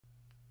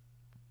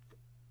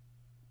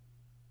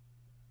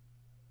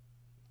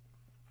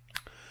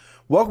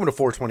Welcome to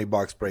 420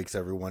 Box Breaks,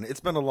 everyone.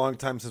 It's been a long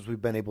time since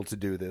we've been able to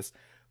do this,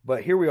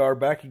 but here we are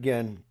back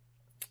again.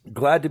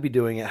 Glad to be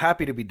doing it,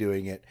 happy to be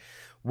doing it.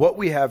 What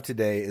we have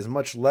today is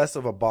much less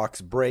of a box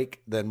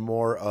break than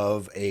more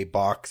of a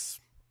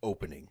box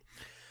opening.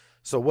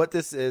 So what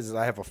this is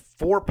I have a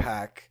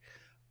 4-pack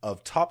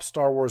of Top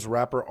Star Wars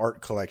Wrapper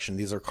Art Collection.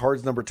 These are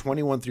cards number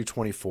 21 through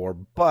 24,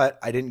 but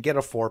I didn't get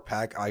a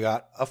 4-pack, I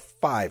got a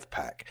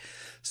 5-pack.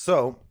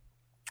 So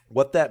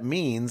what that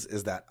means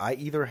is that I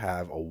either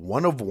have a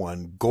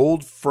 1-of-1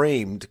 gold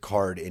framed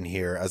card in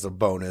here as a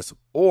bonus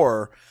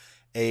or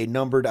a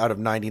numbered out of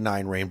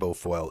 99 rainbow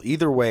foil.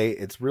 Either way,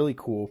 it's really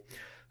cool.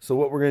 So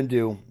what we're going to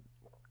do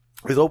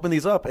is open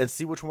these up and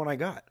see which one I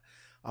got.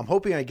 I'm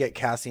hoping I get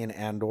Cassian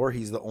Andor.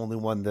 He's the only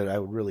one that I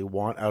would really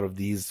want out of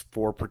these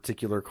 4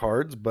 particular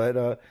cards,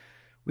 but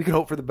we can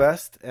hope for the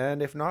best.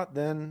 And if not,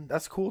 then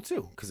that's cool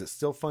too, because it's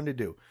still fun to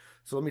do.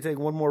 So let me take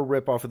one more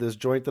rip off of this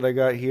joint that I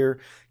got here,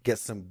 get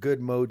some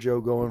good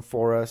mojo going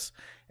for us,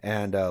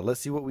 and let's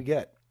see what we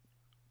get.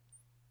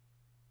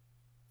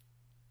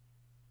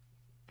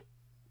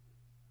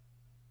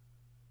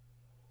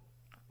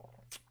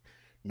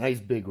 Nice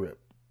big rip.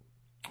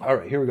 All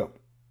right, here we go.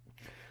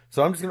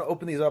 So I'm just going to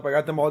open these up. I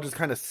got them all just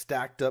kind of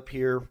stacked up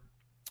here.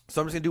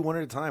 So I'm just going to do one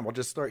at a time. I'll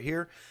just start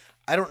here.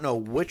 I don't know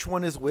which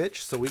one is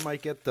which, so we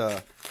might get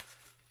the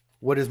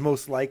what is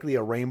most likely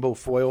a rainbow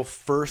foil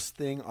first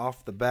thing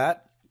off the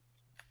bat,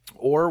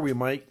 or we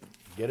might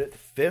get it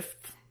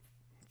 5th,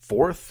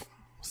 4th,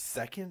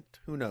 2nd,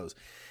 who knows.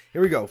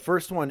 Here we go.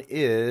 First one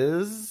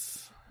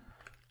is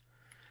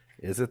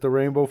it the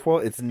rainbow foil?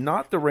 It's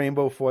not the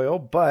rainbow foil,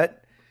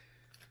 but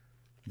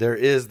there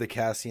is the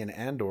Cassian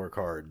Andor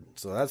card.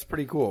 So that's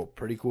pretty cool.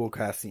 Pretty cool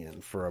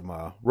Cassian from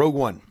Rogue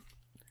One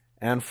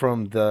and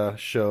from the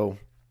show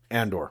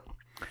Andor.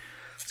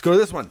 Let's go to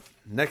this one.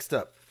 Next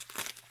up.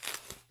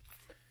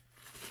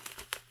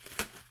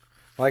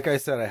 Like I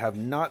said, I have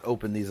not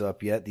opened these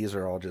up yet. These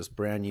are all just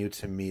brand new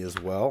to me as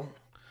well.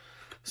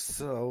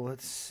 So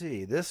let's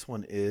see. This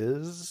one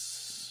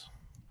is,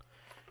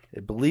 I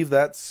believe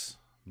that's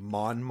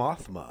Mon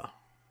Mothma.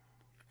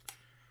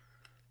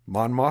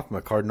 Mon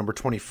Mothma, card number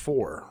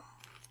 24.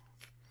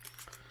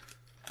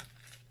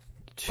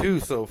 2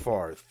 so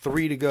far.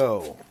 3 to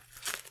go.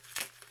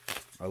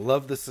 I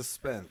love the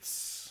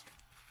suspense.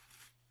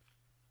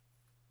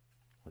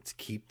 Let's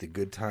keep the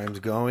good times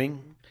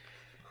going.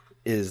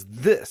 Is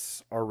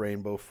this our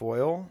rainbow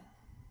foil?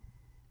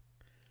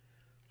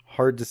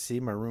 Hard to see.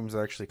 My room's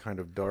actually kind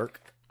of dark.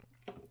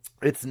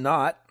 It's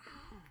not.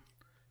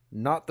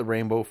 Not the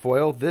rainbow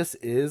foil. This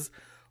is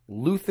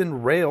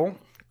Luthen Rael,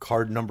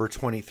 card number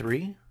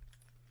 23.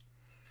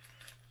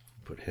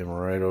 Put him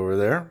right over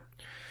there.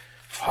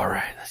 All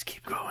right, let's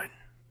keep going.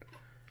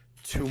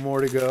 2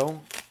 more to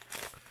go.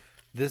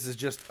 This is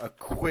just a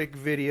quick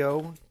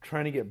video.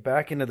 Trying to get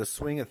back into the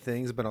swing of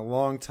things. It's been a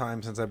long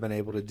time since I've been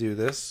able to do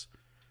this.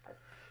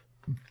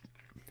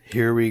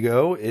 Here we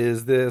go.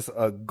 Is this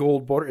a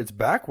gold border? It's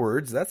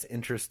backwards. That's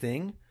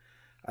interesting.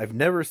 I've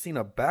never seen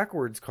a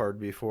backwards card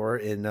before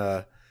in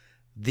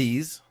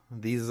these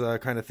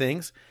kind of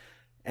things.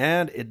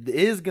 And it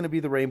is going to be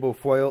the rainbow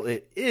foil.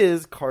 It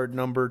is card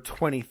number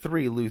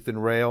 23,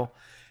 Luthen Rael.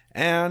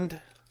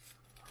 And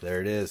there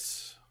it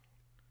is.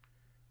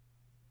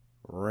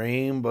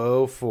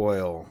 Rainbow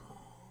foil.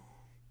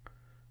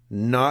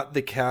 Not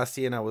the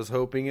Cassian I was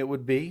hoping it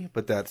would be,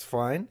 but that's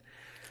fine.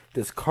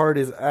 This card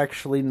is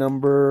actually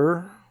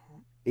number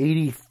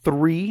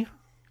 83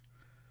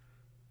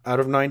 out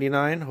of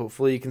 99.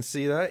 Hopefully you can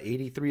see that.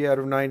 83 out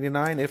of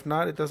 99. If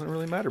not, it doesn't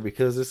really matter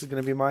because this is going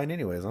to be mine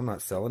anyways. I'm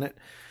not selling it.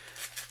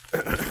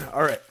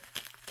 All right.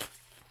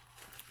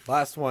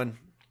 Last one.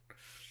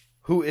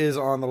 Who is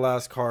on the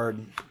last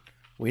card?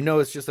 We know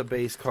it's just a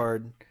base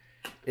card.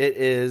 It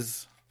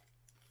is...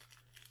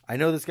 I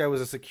know this guy was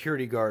a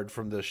security guard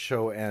from the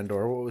show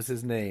Andor. What was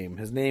his name?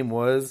 His name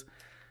was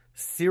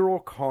Cyril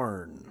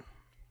Karn,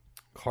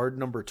 card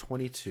number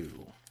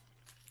 22.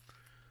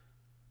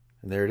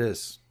 And there it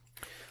is.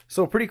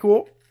 So pretty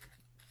cool.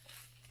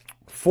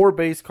 4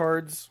 base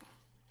cards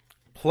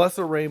plus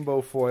a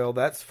rainbow foil.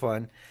 That's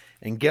fun.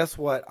 And guess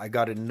what? I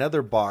got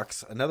another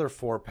box, another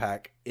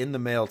 4-pack in the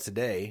mail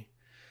today.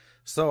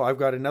 So I've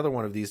got another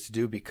one of these to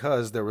do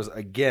because there was,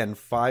 again,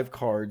 5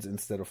 cards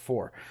instead of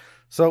 4.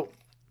 So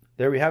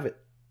there we have it.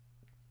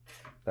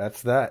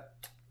 That's that.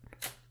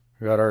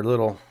 We got our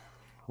little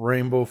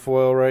rainbow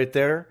foil right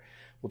there.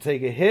 We'll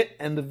take a hit,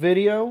 end the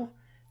video,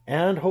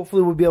 and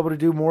hopefully we'll be able to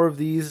do more of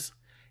these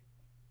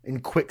in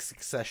quick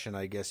succession,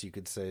 I guess you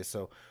could say.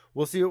 So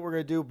we'll see what we're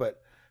going to do,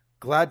 but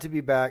glad to be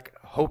back.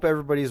 Hope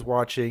everybody's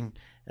watching,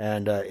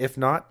 and if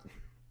not,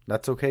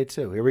 that's okay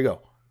too. Here we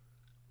go.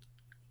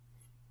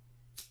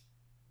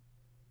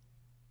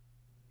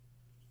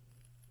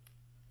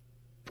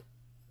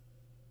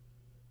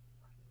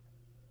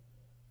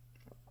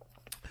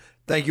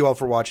 Thank you all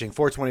for watching.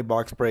 420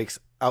 Box Breaks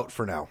out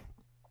for now.